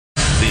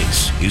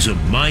is a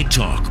My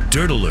Talk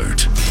Dirt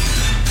Alert.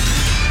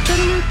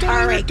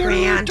 All right,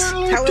 Grant,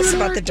 tell us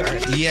about the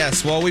dirt.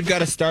 Yes, well, we've got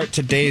to start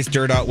today's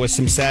Dirt Out with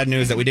some sad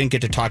news that we didn't get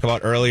to talk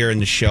about earlier in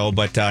the show,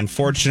 but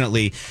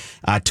unfortunately,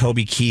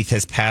 Toby Keith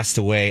has passed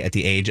away at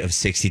the age of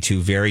 62,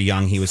 very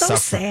young. He was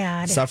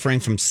suffering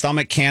from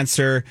stomach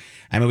cancer.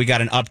 I mean, we got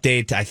an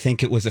update, I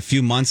think it was a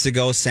few months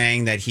ago,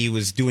 saying that he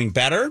was doing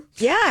better.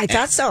 Yeah, I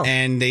thought so.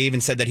 And they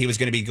even said that he was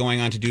going to be going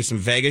on to do some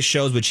Vegas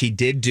shows, which he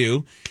did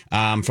do.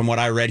 From what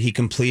I read, he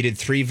completed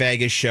 3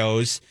 Vegas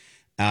shows.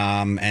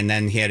 And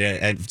then he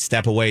had to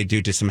step away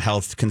due to some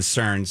health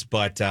concerns.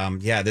 But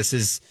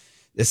he's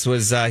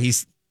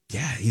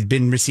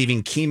been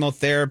receiving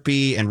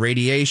chemotherapy and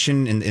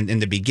radiation in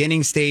the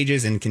beginning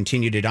stages and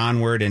continued it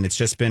onward. And it's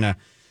just been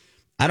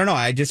I don't know.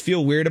 I just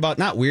feel weird about,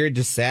 not weird,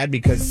 just sad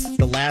because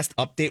the last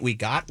update we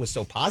got was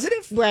so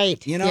positive.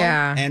 Right. You know?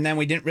 Yeah. And then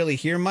we didn't really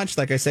hear much.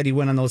 Like I said, he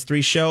went on those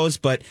 3 shows,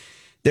 but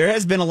there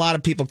has been a lot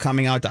of people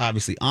coming out to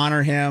obviously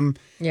honor him.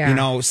 Yeah. You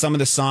know, some of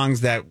the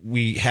songs that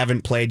we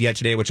haven't played yet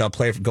today, which I'll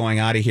play for going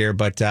out of here,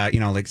 but,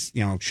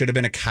 Should Have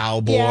Been a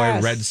Cowboy,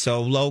 Yes. Red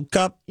Solo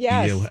Cup.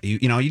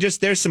 Yes.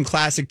 There's some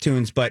classic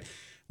tunes, but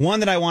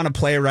one that I want to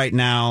play right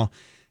now,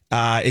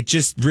 it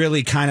just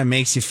really kind of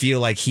makes you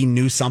feel like he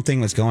knew something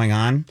was going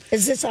on.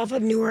 Is this off a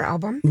newer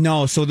album?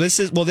 No, so this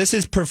is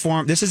a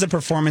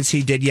performance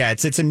he did. Yeah,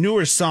 it's a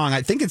newer song.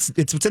 I think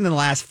it's within the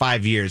last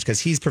 5 years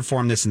because he's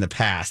performed this in the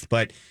past,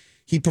 but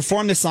he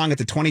performed this song at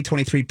the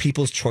 2023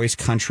 People's Choice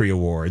Country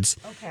Awards.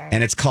 Okay.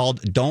 And it's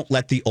called Don't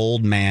Let the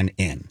Old Man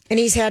In. And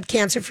he's had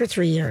cancer for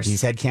 3 years.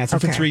 He's had cancer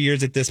for 3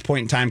 years at this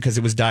point in time because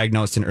it was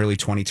diagnosed in early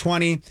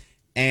 2020.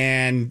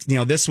 And,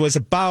 this was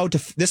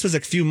a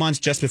few months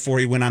just before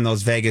he went on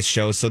those Vegas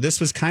shows. So this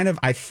was kind of,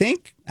 I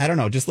think, I don't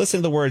know, just listen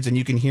to the words and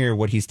you can hear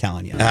what he's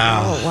telling you. Oh,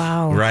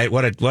 wow. Right? You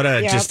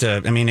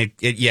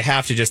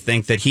have to just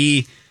think that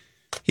he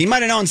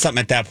might have known something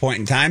at that point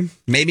in time.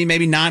 Maybe,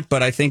 maybe not.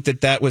 But I think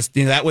that was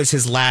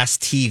his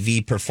last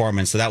TV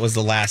performance. So that was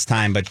the last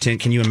time. But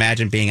can you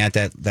imagine being at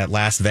that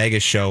last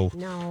Vegas show?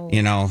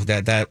 No.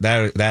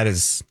 That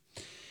is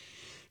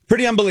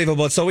pretty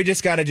unbelievable. So we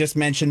just got to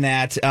mention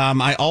that.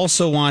 I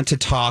also want to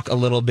talk a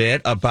little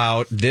bit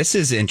about, this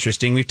is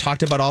interesting. We've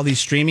talked about all these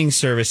streaming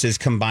services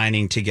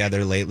combining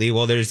together lately.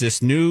 Well, there's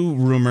this new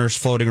rumors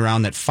floating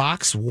around that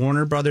Fox,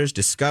 Warner Brothers,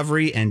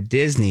 Discovery, and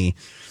Disney,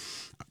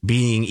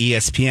 being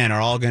ESPN,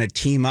 are all going to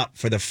team up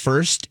for the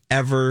first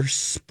ever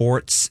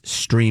sports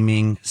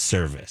streaming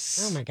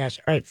service. Oh my gosh.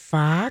 All right.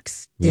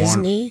 Fox,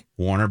 Disney,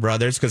 Warner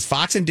Brothers, because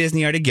Fox and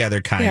Disney are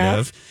together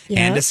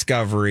and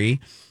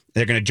Discovery.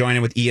 They're going to join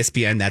in with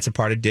ESPN. That's a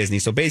part of Disney.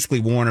 So basically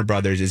Warner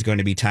Brothers is going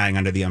to be tying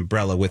under the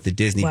umbrella with the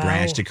Disney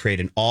branch to create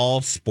an all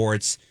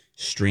sports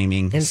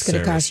streaming and it's going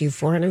to cost you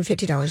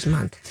 $450 a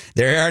month.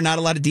 There are not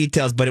a lot of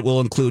details, but it will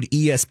include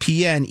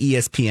ESPN,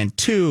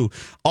 ESPN2,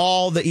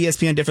 all the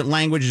ESPN different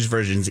languages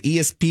versions,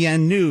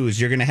 ESPN News.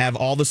 You're going to have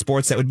all the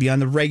sports that would be on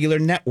the regular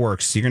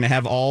networks. You're going to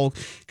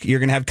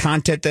have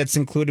content that's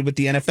included with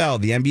the NFL,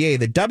 the NBA,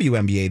 the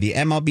WNBA, the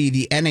MLB,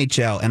 the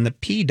NHL, and the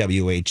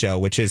PWHL,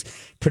 which is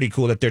pretty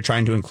cool that they're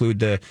trying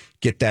to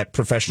get that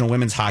professional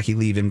women's hockey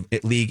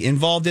league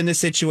involved in this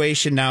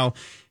situation. Now,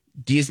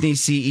 Disney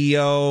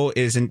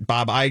CEO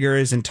Bob Iger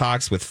is in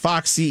talks with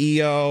Fox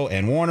CEO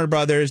and Warner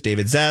Brothers,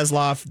 David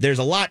Zaslav. There's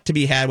a lot to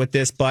be had with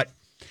this, but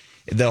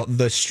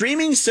the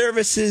streaming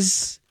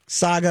services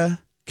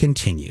saga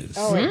continues.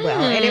 Oh, it will.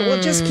 And it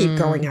will just keep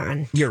going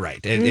on. You're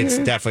right. It's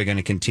definitely going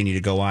to continue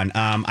to go on.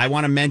 I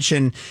want to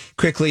mention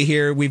quickly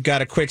here, we've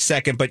got a quick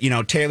second, but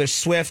Taylor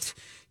Swift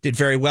did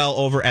very well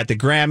over at the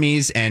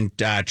Grammys, and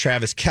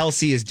Travis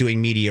Kelce is doing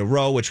Media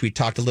Row, which we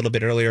talked a little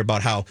bit earlier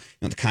about how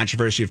the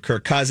controversy of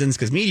Kirk Cousins,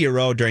 because Media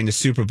Row during the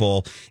Super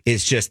Bowl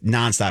is just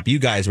nonstop. You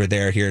guys were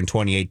there here in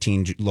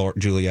 2018,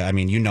 Julia. I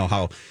mean, you know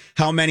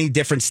how many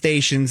different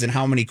stations and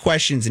how many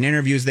questions and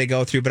interviews they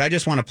go through. But I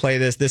just want to play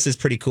this. This is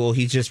pretty cool.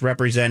 He's just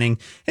representing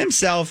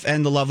himself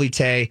and the lovely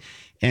Tay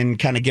and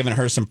kind of giving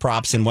her some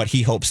props in what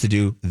he hopes to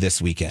do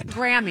this weekend.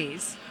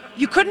 Grammys.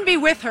 You couldn't be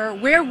with her.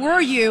 Where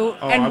were you,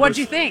 and what'd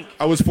you think?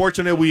 I was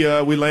fortunate. We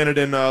landed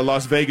in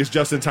Las Vegas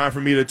just in time for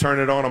me to turn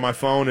it on my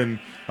phone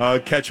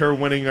and catch her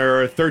winning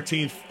her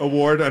 13th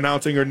award,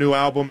 announcing her new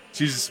album.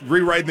 She's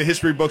rewriting the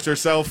history books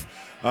herself.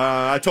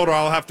 I told her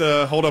I'll have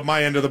to hold up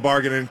my end of the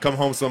bargain and come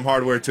home with some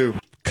hardware, too.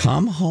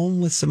 Come home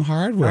with some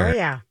hardware? Oh,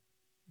 yeah.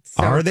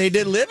 Are they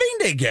living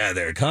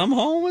together? Come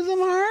home with some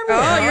hardware.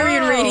 Oh, you're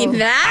even reading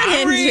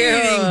that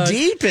reading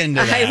deep into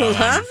that. I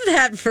love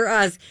that for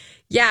us.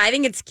 Yeah, I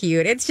think it's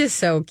cute. It's just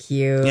so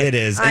cute. It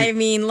is. I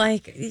mean,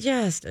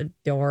 just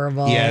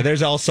adorable. Yeah,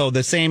 there's also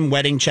the same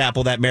wedding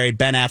chapel that married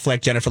Ben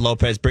Affleck, Jennifer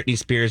Lopez, Britney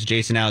Spears,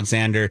 Jason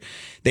Alexander.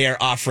 They are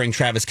offering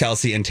Travis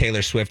Kelce and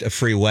Taylor Swift a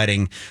free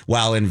wedding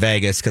while in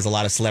Vegas because a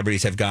lot of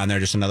celebrities have gone there.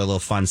 Just another little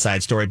fun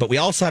side story. But we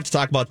also have to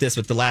talk about this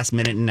with the last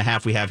minute and a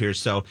half we have here.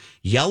 So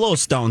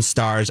Yellowstone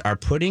stars are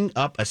putting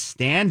up a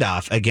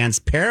standoff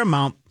against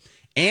Paramount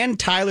and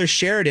Tyler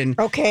Sheridan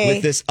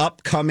with this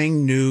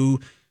upcoming new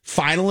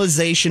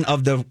finalization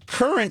of the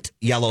current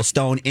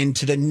Yellowstone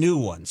into the new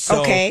one.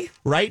 So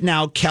right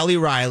now, Kelly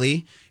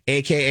Riley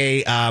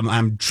AKA,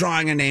 I'm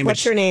drawing a name.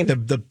 What's her name? The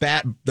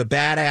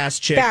badass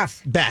chick.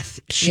 Beth.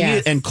 She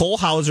Yes. and Cole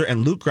Hauser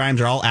and Luke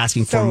Grimes are all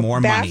asking for more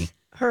Beth, money.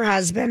 her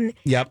husband,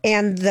 Yep.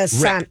 and the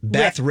son.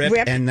 Beth Rip,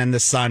 and then the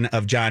son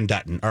of John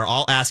Dutton are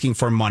all asking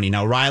for money.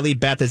 Now, Riley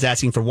Beth is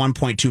asking for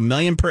 $1.2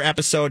 million per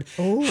episode.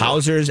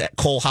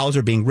 Cole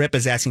Hauser being Rip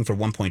is asking for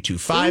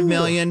 $1.25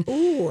 million.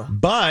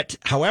 But,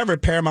 however,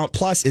 Paramount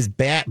Plus is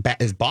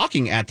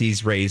balking at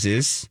these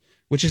raises,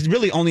 which is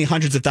really only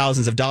hundreds of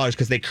thousands of dollars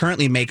because they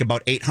currently make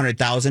about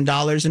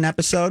 $800,000 an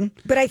episode.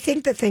 But I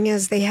think the thing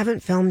is, they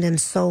haven't filmed in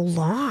so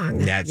long.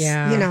 That's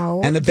Yeah. You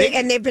know, And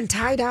and they've been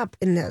tied up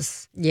in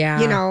this. Yeah.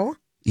 You know,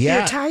 Yeah.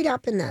 they're tied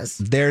up in this.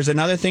 There's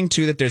another thing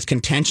too, that there's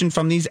contention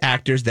from these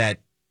actors that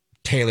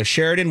Taylor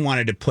Sheridan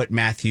wanted to put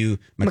Matthew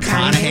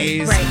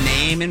McConaughey's Right.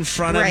 name in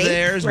front of Right,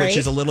 theirs, which right.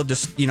 is a little Oh,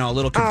 come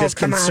on. Well,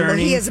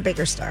 disconcerting. he is a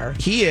bigger star.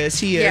 He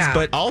is, Yeah.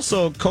 but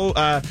also,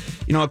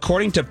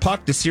 according to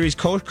Puck, the series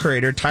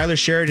co-creator Tyler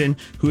Sheridan,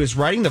 who is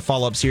writing the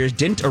follow-up series,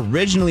 didn't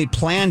originally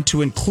plan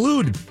to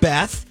include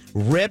Beth,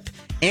 Rip,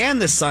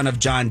 and the son of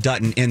John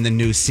Dutton in the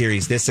new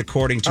series. This,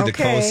 according to the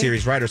Okay.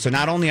 co-series writer. So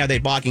not only are they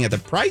balking at the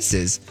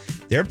prices,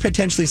 they're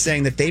potentially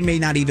saying that they may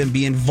not even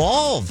be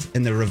involved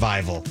in the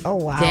revival Oh,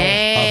 wow. of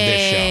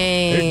this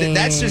show.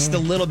 That's just a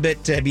little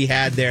bit to be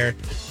had there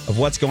of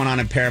what's going on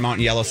in Paramount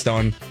and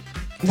Yellowstone.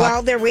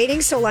 Well, they're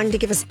waiting so long to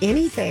give us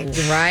anything.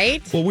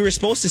 Right? Well, we were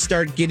supposed to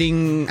start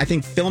getting, I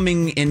think,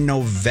 filming in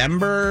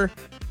November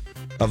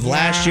of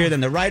last year.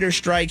 Then the writer's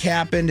strike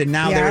happened, and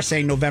now they Yeah. were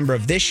saying November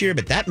of this year,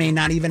 but that may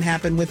not even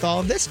happen with all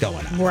of this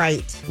going on.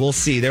 Right. We'll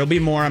see. There'll be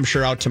more, I'm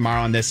sure, out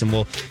tomorrow on this, and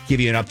we'll give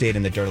you an update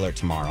in the Dirt Alert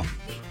tomorrow.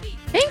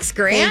 Thanks,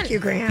 Grant. Thank you,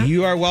 Grant.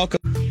 You are welcome.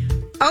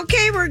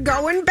 Okay, we're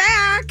going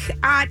back.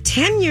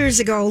 10 years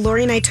ago,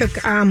 Lori and I took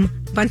a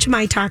bunch of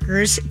my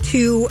talkers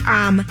to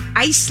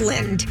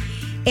Iceland.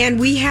 And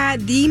we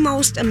had the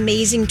most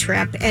amazing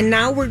trip. And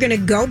now we're going to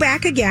go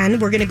back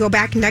again. We're going to go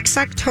back next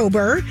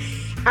October,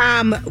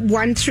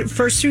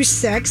 1st through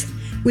 6th.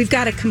 We've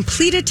got a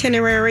complete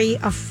itinerary,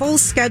 a full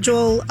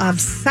schedule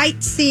of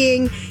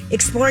sightseeing,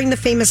 exploring the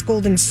famous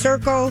Golden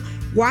Circle,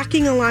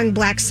 walking along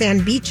black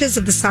sand beaches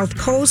of the South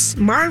Coast,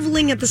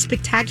 marveling at the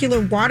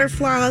spectacular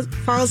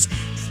waterfalls,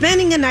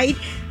 spending a night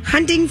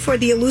hunting for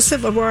the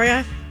elusive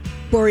Aurora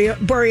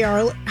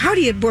Boreal. How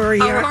do you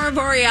Boreal? Aurora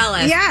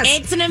Borealis. Yes.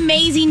 It's an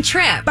amazing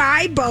trip.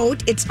 By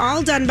boat. It's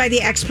all done by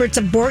the experts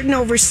of Borton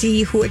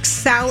Oversea who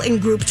excel in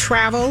group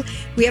travel.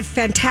 We have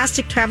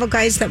fantastic travel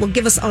guides that will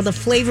give us all the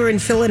flavor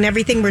and fill and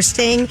everything. We're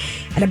staying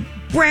at a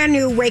brand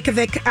new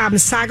Reykjavik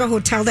Saga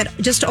Hotel that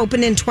just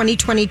opened in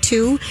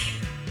 2022.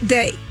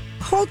 The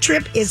whole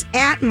trip is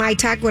at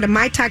MyTalk. Go to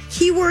MyTalk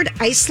keyword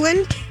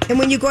Iceland. And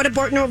when you go to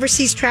Borton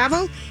Overseas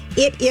Travel,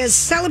 it is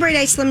Celebrate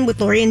Iceland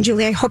with Lori and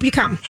Julie. I hope you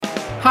come.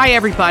 Hi,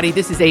 everybody.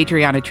 This is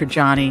Adriana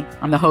Trajani.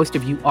 I'm the host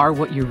of You Are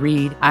What You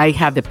Read. I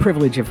have the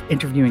privilege of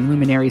interviewing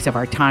luminaries of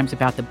our times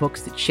about the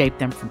books that shaped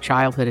them from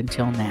childhood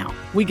until now.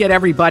 We get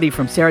everybody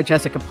from Sarah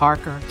Jessica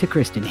Parker to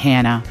Kristen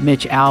Hanna,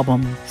 Mitch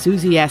Albom,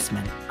 Susie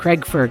Essman,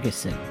 Craig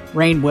Ferguson,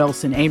 Rainn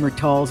Wilson, Amor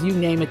Tolls, you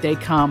name it, they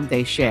come,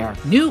 they share.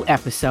 New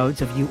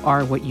episodes of You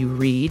Are What You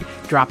Read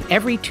drop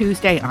every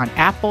Tuesday on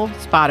Apple,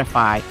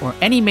 Spotify, or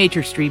any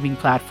major streaming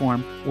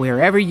platform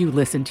wherever you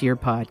listen to your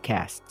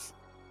podcasts.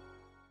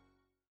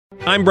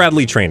 I'm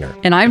Bradley Trainer.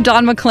 And I'm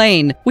Don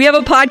McClain. We have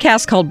a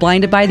podcast called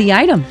Blinded by the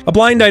Item. A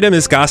blind item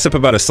is gossip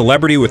about a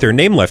celebrity with their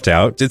name left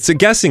out. It's a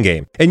guessing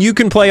game, and you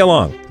can play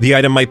along. The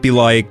item might be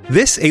like,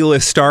 this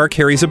A-list star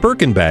carries a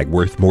Birkin bag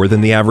worth more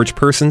than the average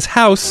person's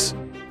house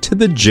to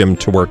the gym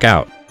to work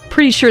out.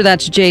 Pretty sure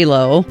that's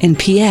J-Lo. And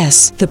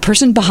P.S. the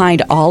person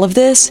behind all of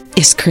this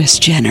is Kris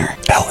Jenner,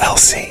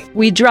 LLC.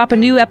 We drop a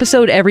new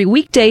episode every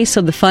weekday so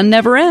the fun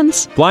never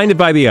ends. Blinded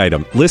by the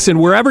Item. Listen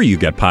wherever you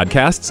get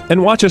podcasts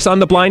and watch us on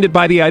the Blinded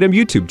by the Item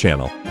YouTube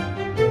channel.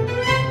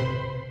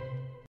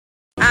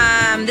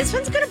 This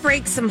one's going to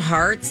break some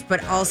hearts,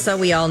 but also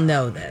we all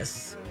know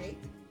this.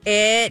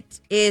 It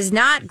is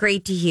not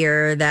great to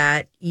hear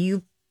that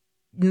you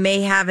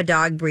may have a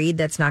dog breed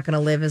that's not going to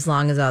live as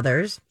long as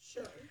others.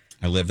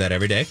 I live that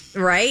every day.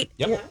 Right?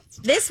 Yep.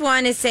 This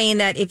one is saying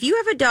that if you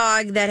have a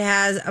dog that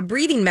has a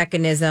breathing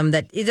mechanism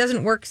that it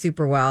doesn't work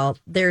super well,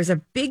 there's a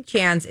big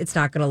chance it's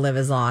not going to live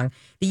as long.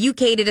 The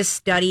UK did a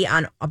study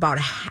on about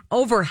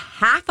over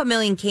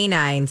 500,000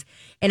 canines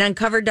and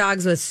uncovered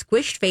dogs with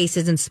squished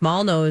faces and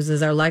small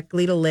noses are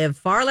likely to live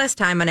far less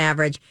time on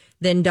average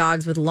than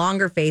dogs with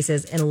longer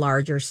faces and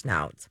larger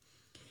snouts.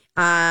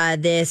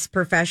 This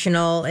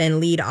professional and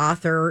lead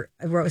author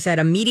said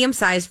a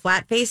medium-sized,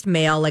 flat-faced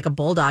male like a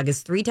bulldog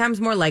is 3 times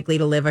more likely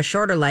to live a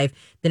shorter life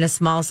than a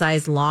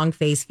small-sized,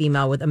 long-faced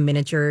female with a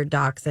miniature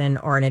dachshund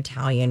or an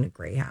Italian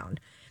greyhound.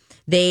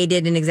 They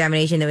did an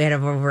examination that we had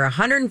of over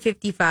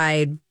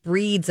 155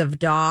 breeds of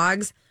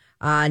dogs,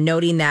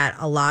 noting that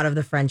a lot of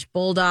the French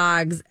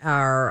bulldogs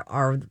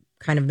are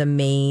kind of the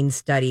main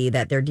study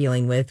that they're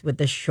dealing with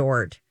the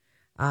short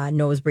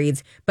nose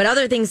breeds. But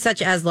other things such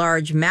as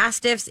large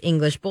mastiffs,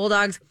 English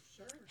bulldogs,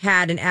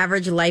 had an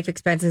average life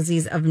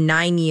expectancies of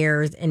 9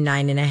 years and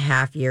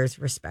 9.5 years,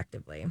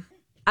 respectively.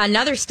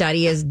 another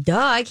study is,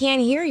 I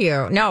can't hear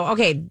you. No,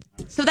 okay.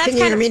 So that's Can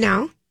you hear me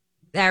now?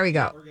 There we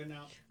go.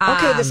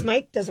 Okay, this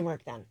mic doesn't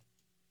work then.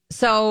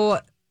 So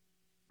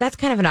that's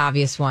kind of an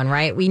obvious one,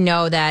 right? We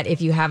know that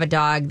if you have a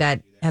dog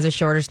that has a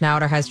shorter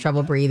snout or has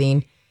trouble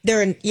breathing,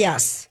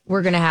 yes,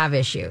 we're going to have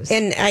issues.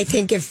 And I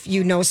think if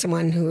you know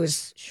someone who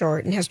is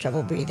short and has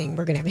trouble breathing,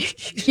 we're going to have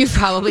issues. You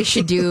probably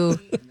should do.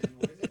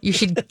 You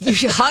should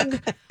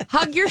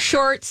hug your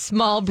short,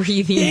 small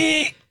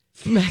breathing.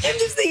 I'm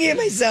just thinking of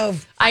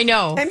myself. I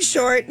know. I'm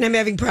short and I'm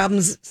having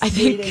problems. I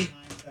think.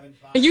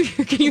 Can you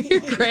hear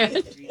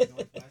Grant?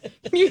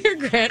 Can you hear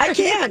Grant? I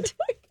can't.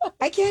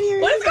 I can't hear.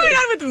 What is going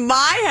on with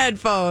my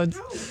headphones?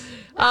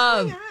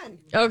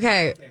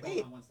 Okay.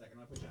 Wait.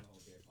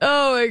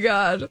 Oh my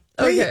God.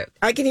 Okay.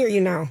 I can hear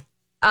you now.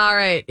 All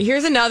right.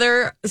 Here's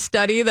another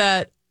study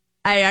that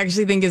I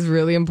actually think is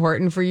really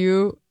important for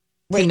you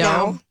to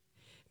know. Now?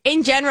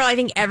 In general, I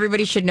think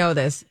everybody should know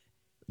this.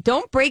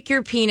 Don't break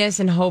your penis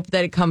and hope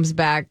that it comes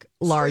back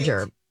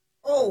larger.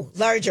 Oh,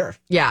 larger.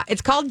 Yeah.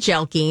 It's called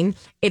jelqing.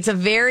 It's a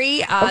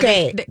very...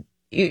 okay.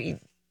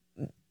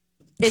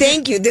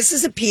 Thank you. This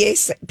is a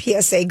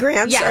PSA,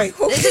 Grant. Yes.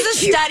 This is a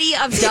study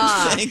of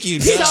duh. Thank you,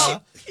 duh.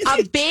 So,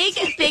 a big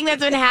thing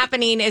that's been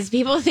happening is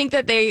people think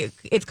that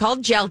it's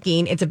called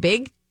jelqing. It's a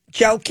big...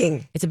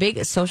 Jelqing. It's a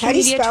big social How do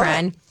you media spell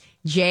trend. it?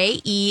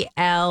 JELQING.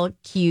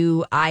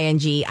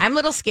 I'm a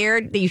little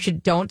scared that you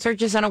don't search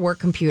this on a work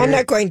computer. I'm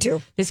not going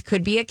to. This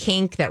could be a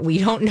kink that we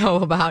don't know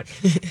about,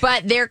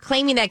 but they're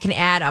claiming that can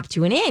add up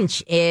to an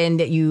inch,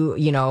 and you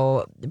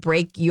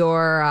break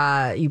your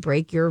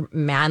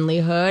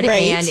manlyhood,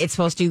 right. and it's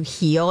supposed to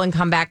heal and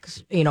come back,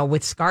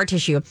 with scar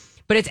tissue.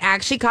 But it's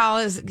actually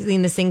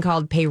causing this thing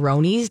called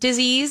Peyronie's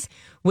disease,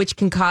 which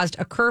can cause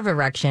a curve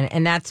erection,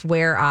 and that's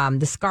where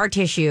the scar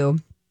tissue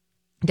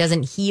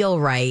doesn't heal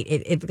right.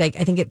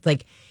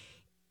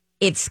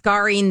 It's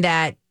scarring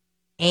that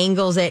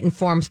angles it and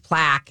forms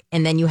plaque,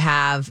 and then you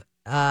have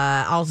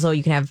also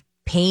you can have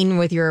pain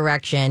with your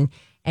erection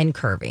and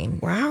curving.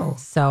 Wow.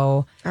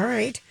 So all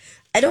right,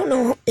 I don't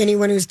know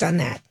anyone who's done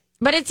that,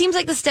 but it seems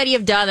like the study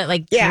of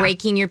that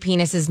breaking your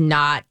penis is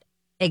not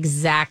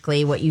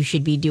exactly what you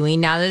should be doing.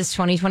 Now that it's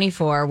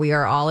 2024, we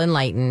are all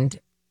enlightened.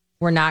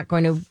 We're not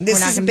going to.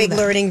 This is a big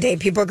learning day.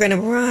 People are going to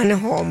run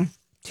home.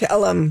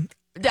 Tell them.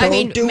 Do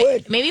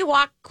it. Maybe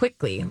walk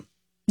quickly.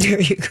 There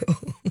you go.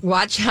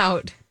 Watch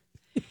out.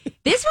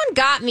 This one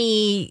got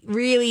me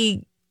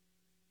really,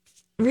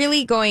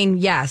 really going,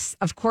 yes,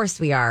 of course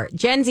we are.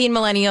 Gen Z and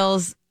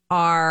millennials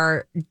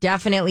are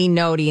definitely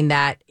noting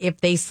that if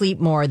they sleep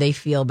more, they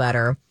feel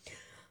better.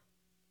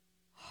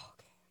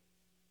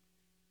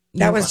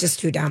 That was just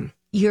too dumb.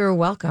 You're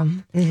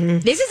welcome. Mm-hmm.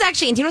 This is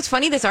actually, and do you know what's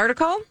funny? This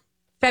article,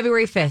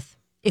 February 5th.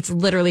 It's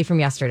literally from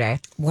yesterday.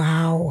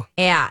 Wow.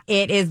 Yeah,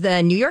 it is.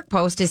 The New York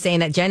Post is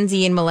saying that Gen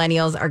Z and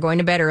millennials are going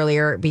to bed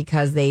earlier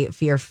because they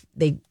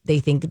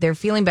think they're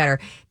feeling better.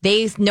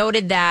 They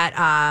noted that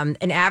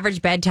an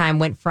average bedtime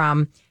went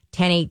from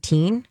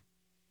 10:18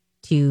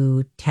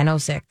 to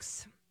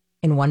 10:06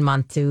 in 1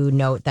 month, to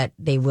note that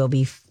they will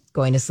be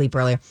going to sleep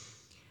earlier.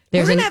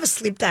 We're going to have a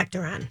sleep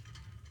doctor on.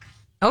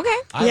 Okay.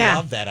 I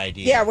love that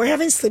idea. Yeah, we're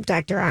having a sleep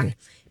doctor on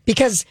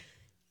because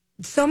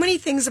so many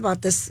things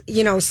about this,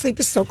 sleep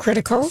is so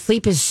critical.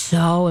 Sleep is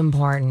so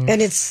important.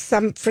 And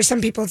for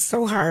some people, it's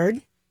so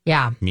hard.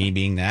 Yeah. Me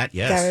being that,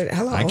 yes.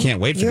 Hello. I can't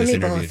wait for this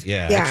interview. Both.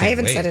 Yeah, I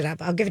haven't set it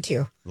up. I'll give it to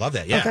you. Love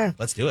that. Yeah, okay.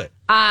 Let's do it.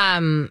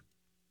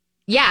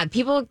 Yeah,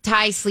 people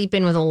tie sleep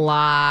in with a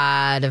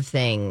lot of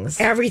things.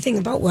 Everything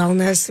about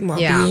wellness and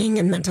well-being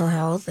and mental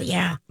health.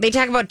 Yeah. They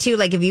talk about, too,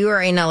 if you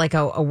are in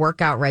a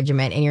workout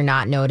regimen and you're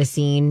not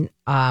noticing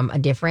a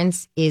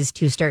difference, is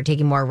to start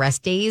taking more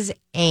rest days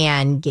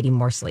and getting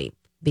more sleep,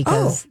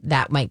 because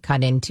that might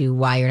cut into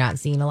why you're not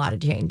seeing a lot of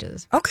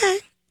changes. Okay.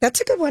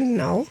 That's a good one to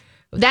know.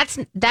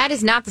 That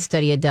is not the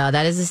study of duh.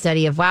 That is the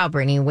study of, wow,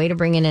 Brittany, way to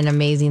bring in an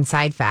amazing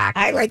side fact.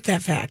 I like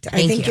that fact.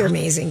 I think you're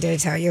amazing. Did I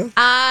tell you?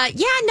 Yeah,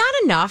 not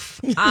enough.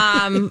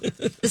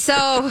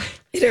 So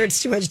it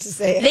hurts too much to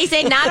say it. They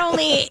say not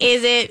only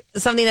is it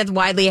something that's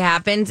widely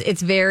happens,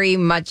 it's very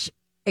much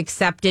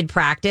accepted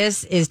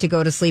practice is to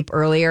go to sleep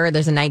earlier.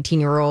 There's a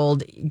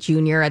 19-year-old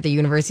junior at the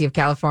University of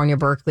California,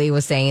 Berkeley,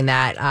 was saying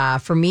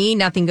that for me,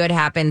 nothing good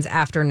happens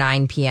after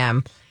 9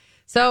 p.m.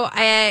 So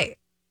I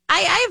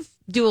have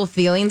dual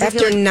feelings.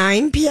 After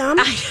 9 p.m.?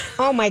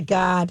 Oh, my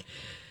God.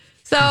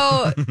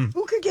 So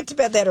who could get to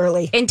bed that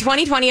early? In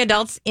 2020,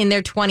 adults in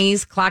their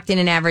 20s clocked in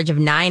an average of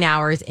 9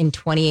 hours and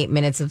 28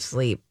 minutes of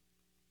sleep.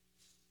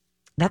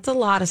 That's a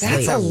lot of sleep.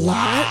 That's a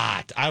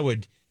lot. I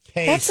would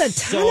pay That's a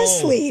ton of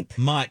sleep.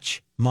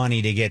 Much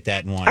money to get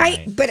that in one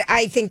night. But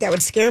I think that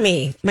would scare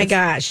me. My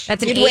gosh.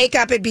 You'd wake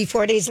up, it'd be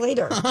 4 days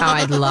later. Oh,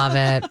 I'd love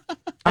it.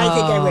 I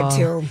think I would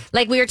too.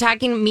 We were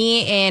talking,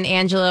 me and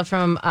Angela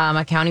from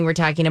accounting were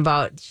talking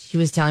about, she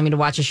was telling me to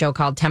watch a show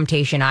called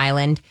Temptation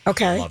Island.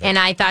 Okay. And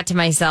I thought to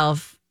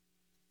myself,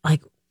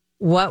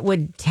 what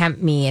would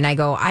tempt me? And I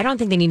go, I don't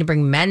think they need to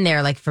bring men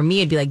there. For me,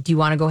 it'd be do you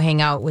want to go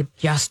hang out with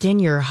Justin,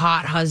 your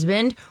hot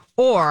husband?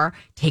 or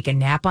take a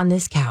nap on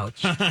this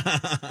couch.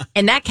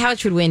 And that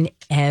couch would win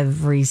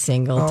every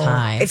single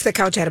time. If the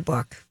couch had a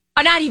book.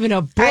 Oh, not even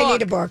a book. I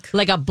need a book.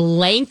 Like a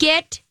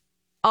blanket.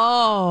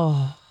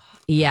 Oh,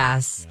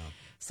 yes. Yeah.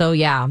 So,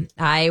 yeah,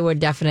 I would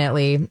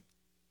definitely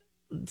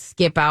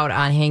skip out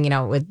on hanging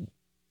out with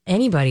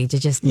anybody to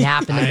just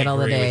nap in the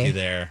middle of the day. I agree with you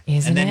there.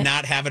 Isn't and then it?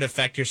 not have it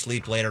affect your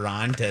sleep later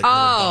on. To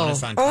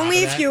bonus on top only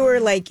of if that. you were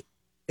like,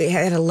 it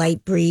had a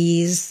light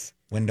breeze.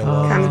 Window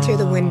open. Coming through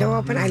the window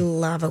open. I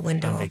love a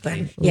window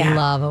open. Yeah.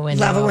 Love a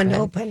window Love a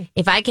window open. open.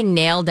 If I can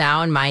nail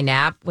down my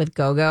nap with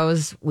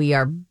Go-Go's, we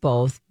are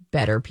both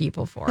better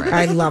people for it.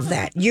 I love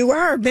that. You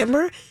are.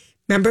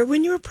 Remember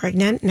when you were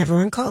pregnant and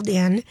everyone called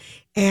in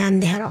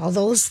and they had all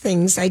those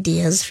things,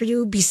 ideas for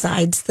you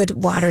besides the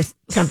water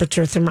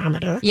temperature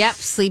thermometer? Yep.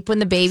 Sleep when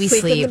the baby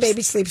sleeps. Sleep when the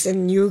baby sleeps.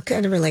 And you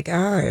kind of were like,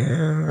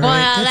 well,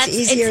 that's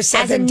easier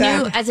said than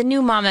done. As a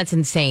new mom, that's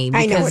insane.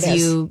 I know it Because is.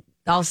 you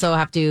also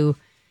have to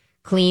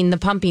clean the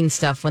pumping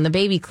stuff when the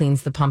baby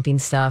cleans the pumping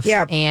stuff.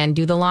 Yep. And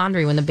do the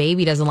laundry when the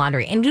baby does the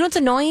laundry. And you know what's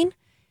annoying?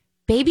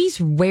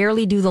 Babies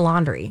rarely do the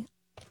laundry.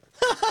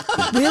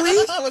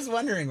 Really? I was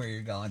wondering where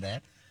you're going,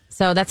 Dad.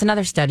 So that's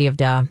another study of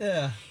duh.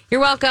 Yeah. You're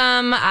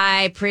welcome.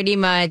 I pretty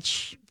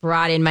much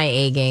brought in my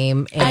A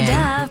game.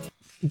 And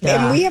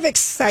And we have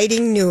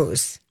exciting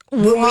news.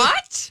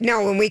 What?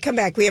 When we come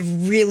back, we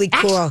have really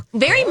cool.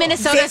 Very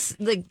Minnesota.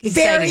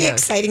 Very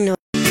exciting news.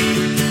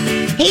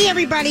 Hey,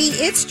 everybody,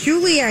 it's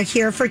Julia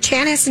here for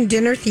Chanhassen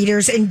Dinner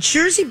Theaters, and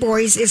Jersey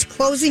Boys is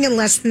closing in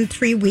less than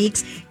 3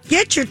 weeks.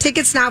 Get your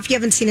tickets now if you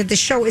haven't seen it. The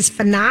show is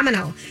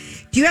phenomenal.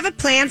 Do you have a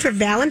plan for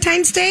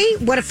Valentine's Day?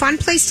 What a fun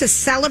place to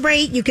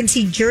celebrate. You can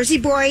see Jersey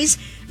Boys,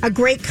 a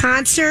great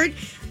concert,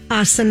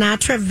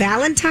 Sinatra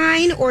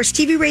Valentine, or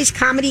Stevie Ray's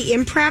comedy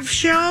improv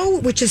show,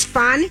 which is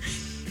fun.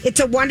 It's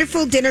a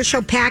wonderful dinner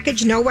show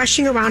package. No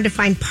rushing around to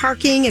find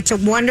parking. It's a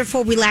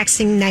wonderful,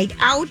 relaxing night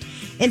out.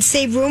 And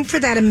save room for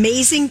that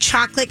amazing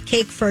chocolate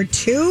cake for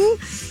two.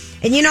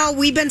 And you know,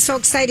 we've been so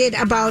excited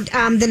about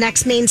the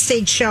next main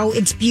stage show.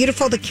 It's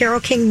beautiful, the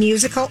Carole King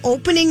musical,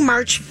 opening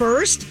March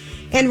 1st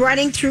and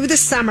running through the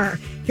summer.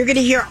 You're going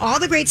to hear all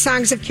the great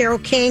songs of Carole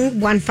King,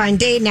 One Fine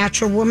Day,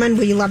 Natural Woman,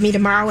 Will You Love Me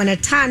Tomorrow, and a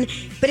ton.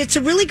 But it's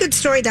a really good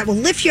story that will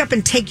lift you up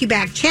and take you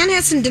back.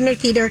 Chanhassen Dinner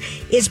Theater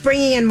is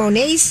bringing in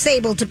Monet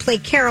Sable to play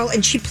Carol,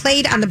 and she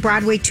played on the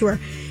Broadway tour.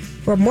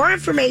 For more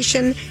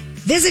information,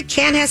 visit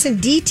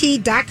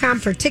chanhassendt.com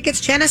for tickets.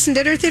 Chanhassen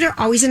Dinner Theater,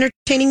 always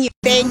entertaining you.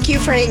 Thank you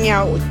for hanging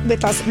out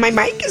with us. My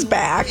mic is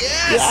back.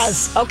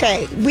 Yes.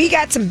 Okay. We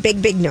got some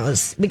big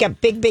news. We got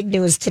big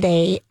news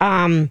today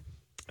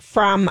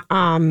from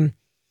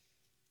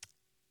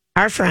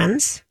our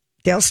friends,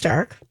 Dale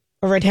Stark,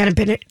 over at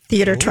Hennepin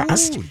Theater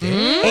Trust.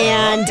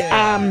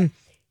 And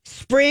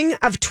spring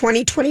of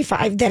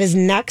 2025, that is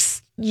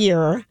next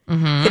year,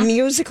 the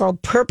musical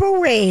Purple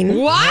Rain.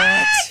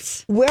 What?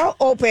 Will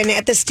open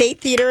at the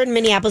State Theater in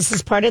Minneapolis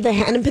as part of the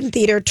Hennepin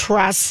Theater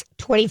Trust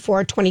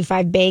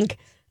 24-25 Bank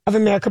of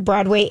America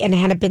Broadway and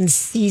Hennepin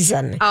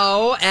season.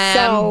 OMG.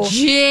 So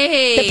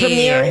the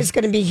premiere is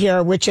going to be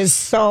here, which is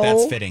so...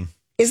 That's fitting.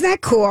 Isn't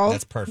that cool?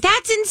 That's perfect.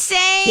 That's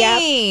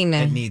insane.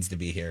 It needs to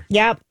be here.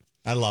 Yep.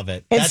 I love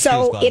it. And That's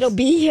so goosebumps. it'll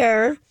be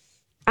here.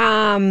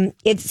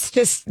 It's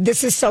just,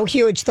 this is so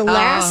huge. The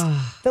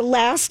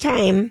last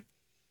time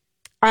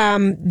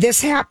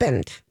this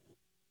happened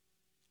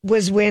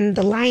was when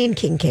The Lion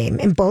King came,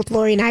 and both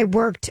Lori and I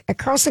worked at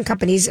Carlson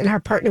Companies, and our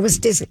partner was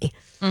Disney.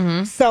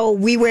 So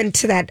we went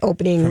to that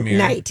opening Premiere.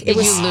 night. Did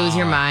you lose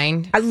your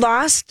mind? I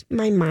lost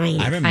my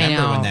mind. I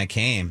remember when that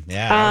came.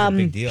 Yeah, that was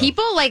a big deal.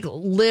 People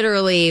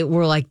literally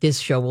were like, this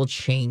show will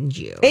change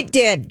you. It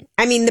did.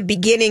 I mean, the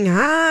beginning,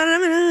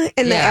 and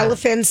the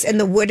elephants and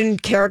the wooden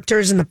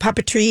characters and the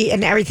puppetry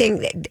and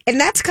everything. And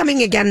that's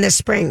coming again this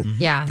spring.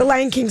 Yeah. The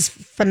Lion King's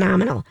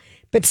phenomenal.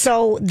 But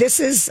so this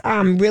is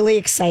really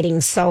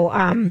exciting. So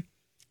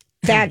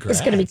that is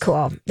going to be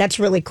cool. That's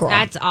really cool.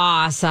 That's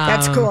awesome.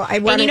 That's cool.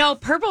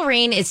 And Purple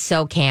Rain is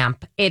so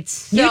camp. You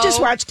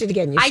just watched it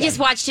again. I just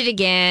watched it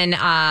again.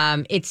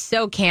 It's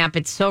so camp.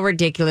 It's so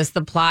ridiculous.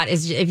 The plot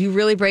is, if you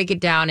really break it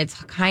down, it's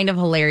kind of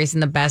hilarious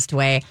in the best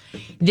way.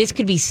 This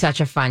could be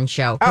such a fun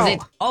show.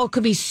 It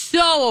could be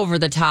so over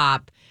the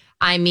top.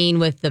 I mean,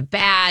 with the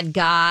bad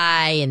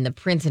guy and the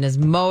prince and his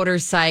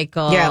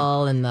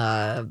motorcycle and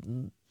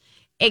the...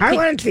 I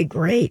want it to be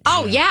great.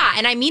 Oh, yeah.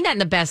 And I mean that in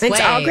the best way.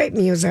 It's all great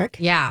music.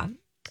 Yeah.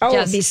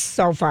 It'll be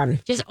so fun.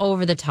 Just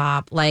over the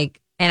top. And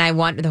I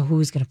wonder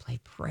who's going to play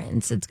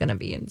Prince. It's going to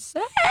be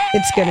insane.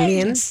 It's going to be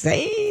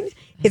insane.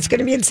 It's going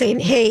to be insane.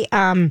 Hey,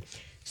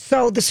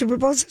 so the Super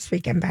Bowl's this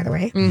weekend, by the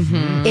way.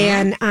 Mm-hmm.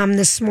 And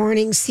this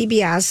morning,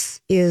 CBS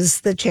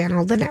is the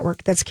channel, the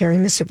network that's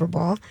carrying the Super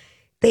Bowl.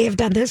 They have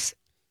done this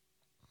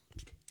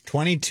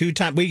 22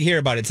 times. We hear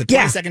about it. It's the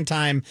 22nd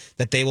time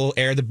that they will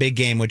air the big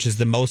game, which is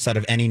the most out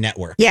of any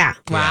network. Yeah.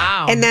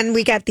 Wow. And then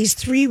we got these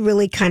 3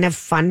 really kind of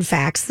fun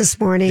facts this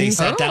morning. They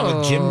sat down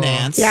with Jim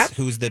Nance,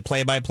 who's the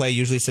play-by-play,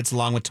 usually sits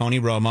along with Tony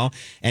Romo.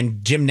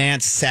 And Jim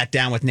Nance sat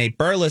down with Nate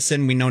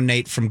Burleson. We know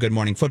Nate from Good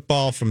Morning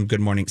Football, from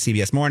Good Morning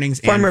CBS Mornings.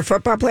 Former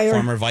football player.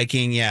 Former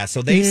Viking, yeah.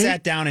 So they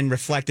sat down and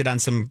reflected on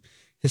some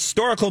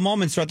historical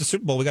moments throughout the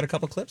Super Bowl. We got a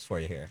couple clips for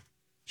you here.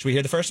 Should we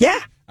hear the first one? Yeah.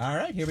 All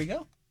right, here we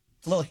go.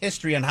 A little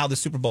history on how the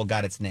Super Bowl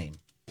got its name.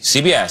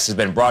 CBS has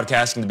been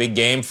broadcasting the big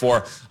game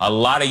for a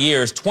lot of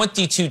years,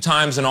 22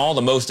 times in all,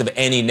 the most of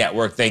any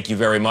network. Thank you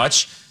very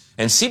much.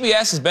 And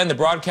CBS has been the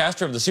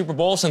broadcaster of the Super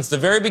Bowl since the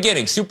very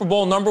beginning. Super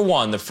Bowl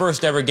 #1, the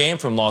first ever game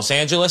from Los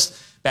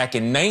Angeles back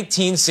in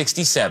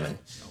 1967.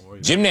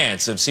 Jim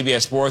Nance of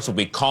CBS Sports will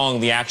be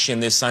calling the action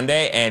this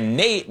Sunday, and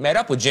Nate met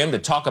up with Jim to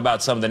talk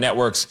about some of the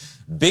network's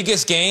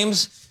biggest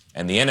games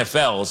and the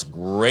NFL's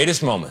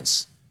greatest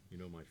moments.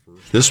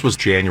 This was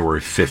January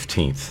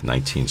 15th,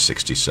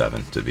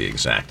 1967, to be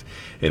exact,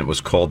 and it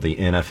was called the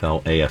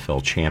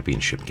NFL-AFL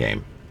Championship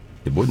game.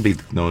 It wouldn't be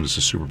known as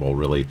a Super Bowl,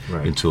 really,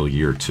 until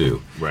year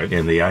 2. Right.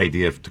 And the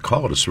idea to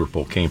call it a Super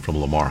Bowl came from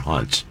Lamar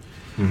Hunt,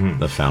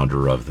 the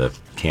founder of the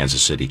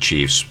Kansas City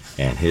Chiefs,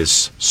 and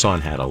his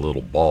son had a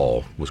little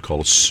ball, was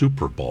called a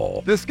Super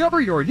Bowl. Discover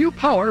your new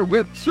power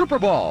with Super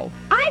Bowl.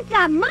 I've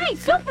got my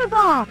Super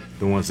Bowl.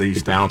 The ones that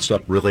used to bounce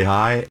up really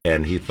high,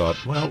 and he thought,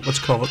 well, let's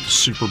call it the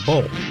Super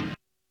Bowl.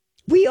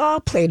 We all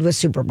played with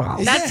Super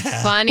Balls. That's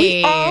funny.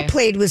 We all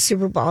played with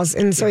Super Balls.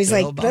 And so he's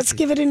like, let's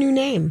give it a new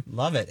name.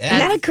 Love it. Isn't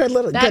that a good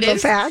little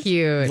fact?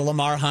 Cute. The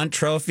Lamar Hunt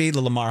Trophy,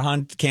 the Lamar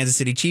Hunt Kansas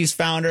City Chiefs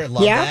founder.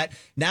 Love that.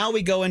 Now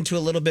we go into a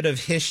little bit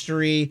of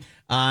history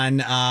on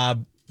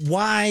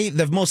why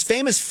the most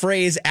famous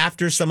phrase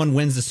after someone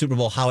wins the Super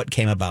Bowl, how it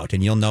came about.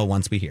 And you'll know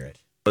once we hear it.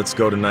 Let's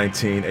go to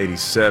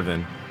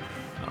 1987.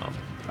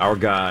 Our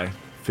guy,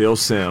 Phil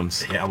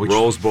Simms,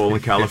 Rose Bowl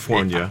in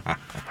California.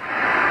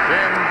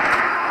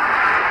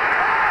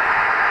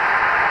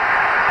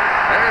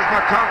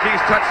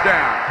 McConkey's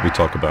touchdown. We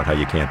talk about how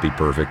you can't be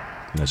perfect,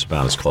 and that's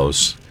about as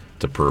close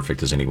to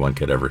perfect as anyone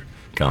could ever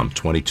come.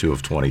 22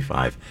 of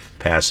 25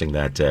 passing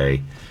that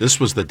day. This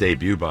was the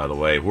debut, by the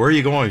way. Where are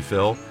you going,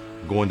 Phil?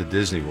 I'm going to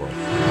Disney World.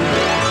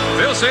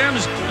 Phil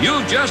Simms,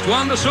 you just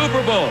won the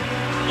Super Bowl.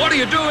 What are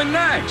you doing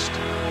next?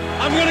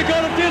 I'm going to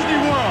go to Disney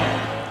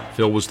World.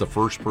 Phil was the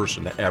first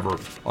person to ever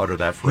utter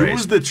that phrase. He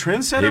was the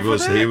trendsetter for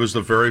that? He was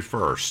the very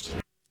first.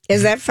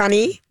 Is that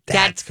funny?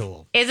 That's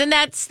cool. Isn't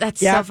that so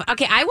fun?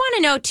 Okay, I want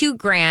to know too,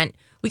 Grant.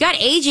 We got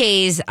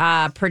AJ's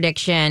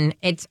prediction.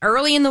 It's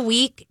early in the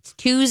week. It's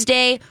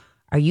Tuesday.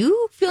 Are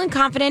you feeling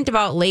confident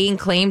about laying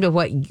claim to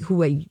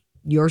who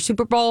your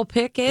Super Bowl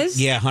pick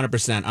is? Yeah,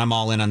 100%. I'm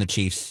all in on the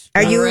Chiefs.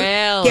 Are you?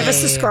 Really? Give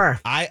us the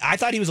score. I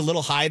thought he was a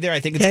little high there. I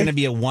think it's going to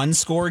be a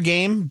 1-score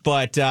game,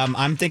 but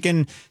I'm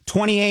thinking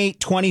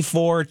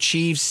 28-24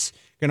 Chiefs.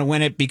 Going to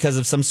win it because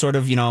of some sort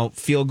of,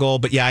 field goal.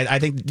 But yeah, I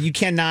think you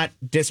cannot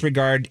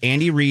disregard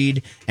Andy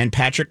Reid and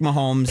Patrick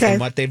Mahomes and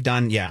what they've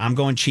done. Yeah, I'm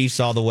going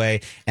Chiefs all the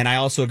way. And I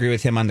also agree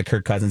with him on the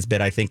Kirk Cousins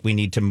bit. I think we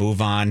need to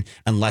move on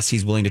unless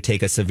he's willing to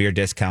take a severe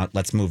discount.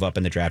 Let's move up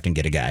in the draft and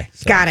get a guy.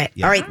 So, got it.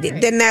 Yeah. All right.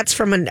 Then that's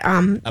from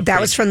that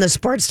was from the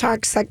Sports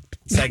Talk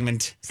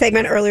segment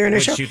earlier in our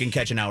show. You can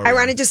catch an hour. I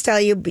want to just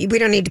tell you, we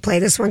don't need to play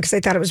this one because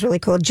I thought it was really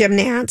cool. Jim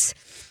Nance,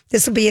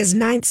 this will be his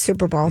 9th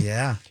Super Bowl.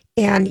 Yeah.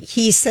 And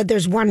he said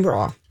there's one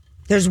rule.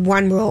 There's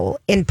one rule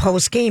in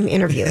post-game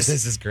interviews.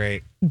 This is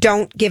great.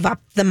 Don't give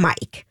up the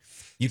mic.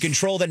 You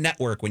control the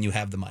network when you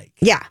have the mic.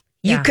 Yeah.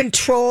 You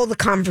control the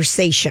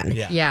conversation.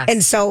 Yeah. Yes.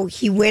 And so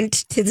he went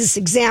to this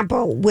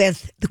example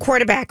with the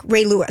quarterback,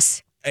 Ray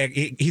Lewis.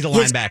 He's a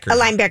linebacker. A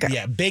linebacker.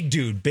 Yeah, big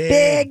dude.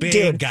 Big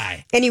dude.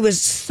 Guy. And he was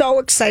so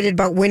excited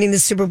about winning the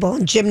Super Bowl.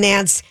 And Jim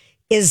Nance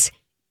is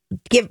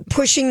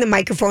pushing the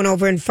microphone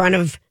over in front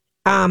of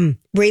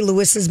Ray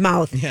Lewis's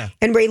mouth. Yeah.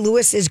 And Ray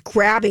Lewis is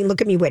grabbing,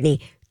 look at me,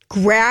 Whitney,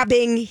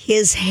 grabbing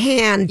his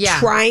hand,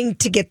 trying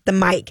to get the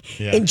mic.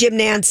 Yeah. And Jim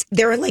Nance,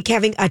 they're like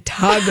having a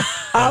tug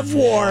of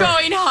war.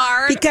 Going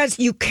hard. Because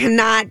you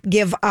cannot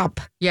give up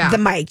the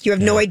mic. You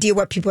have no idea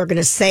what people are going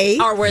to say.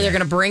 Or where they're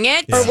going to bring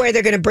it. Or where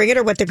they're going to bring it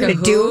or what they're going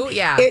to do.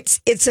 Yeah.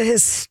 It's a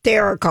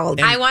hysterical.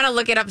 I want to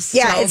look it up so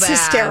bad. Yeah, it's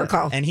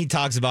hysterical. And he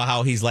talks about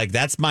how he's like,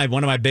 that's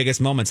one of my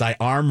biggest moments. I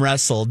arm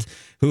wrestled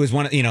who is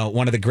one of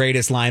the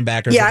greatest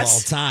linebackers of all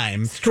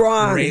time.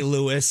 Strong. Ray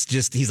Lewis.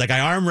 He's like, I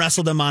arm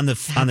wrestled him on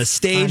the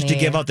stage to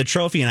give out the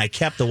trophy, and I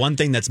kept the one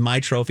thing that's my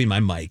trophy, my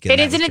mic. And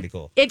isn't pretty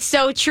cool. It's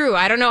so true.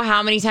 I don't know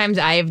how many times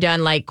I have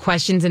done like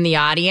questions in the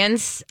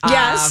audience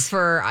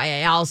for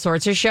all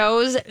sorts of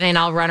shows, and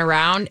I'll run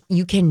around.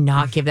 You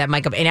cannot give that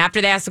mic up. And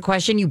after they ask the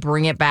question, you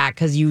bring it back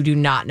because you do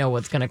not know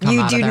what's going to come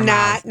out of their mouth. You do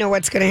not know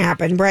what's going to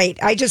happen. Right.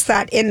 I just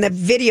thought in the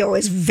video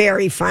is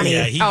very funny.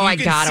 Yeah, I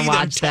got to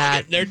watch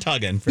that. They're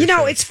tugging.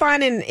 It's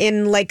fun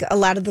in like a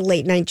lot of the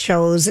late night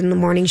shows and the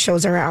morning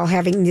shows are all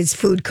having these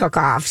food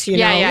cook-offs,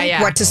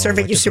 what to serve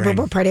at your Super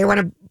Bowl party. I want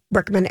to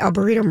recommend El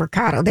Burrito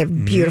Mercado. They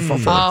have beautiful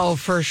food. Oh,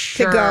 for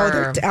sure.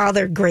 To go, all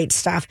their great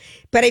stuff.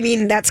 But I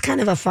mean, that's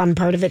kind of a fun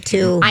part of it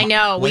too. I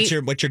know. What's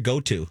your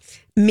go-to?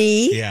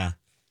 Me? Yeah.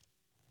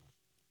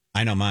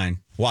 I know mine.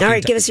 All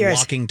right, give us yours.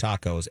 Walking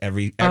tacos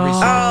every Super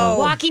Bowl.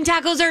 Walking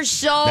tacos are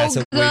so That's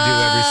what good. we do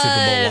every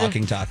Super Bowl,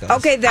 walking tacos.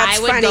 Okay, that's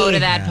I would funny. go to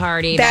that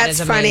party. That's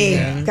that is funny.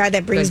 amazing. God,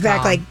 that brings Good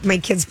back call. like my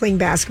kids playing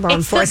basketball in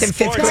It's 4th the and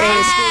 5th grade.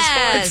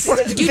 Yes.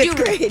 Fourth and Do you fifth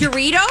do grade.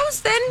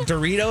 Doritos then?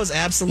 Doritos,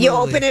 absolutely. You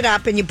open it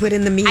up and you put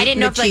in the meat I didn't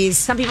know and if the like cheese.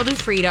 some people do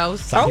Fritos.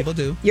 Some people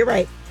do. You're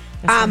right.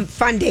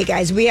 Fun day,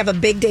 guys. We have a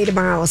big day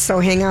tomorrow, so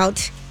hang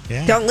out.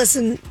 Yeah. Don't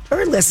listen.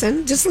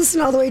 Just listen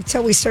all the way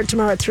till we start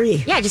tomorrow at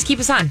 3. Yeah, just keep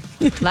us on.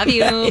 Love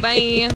you. Bye.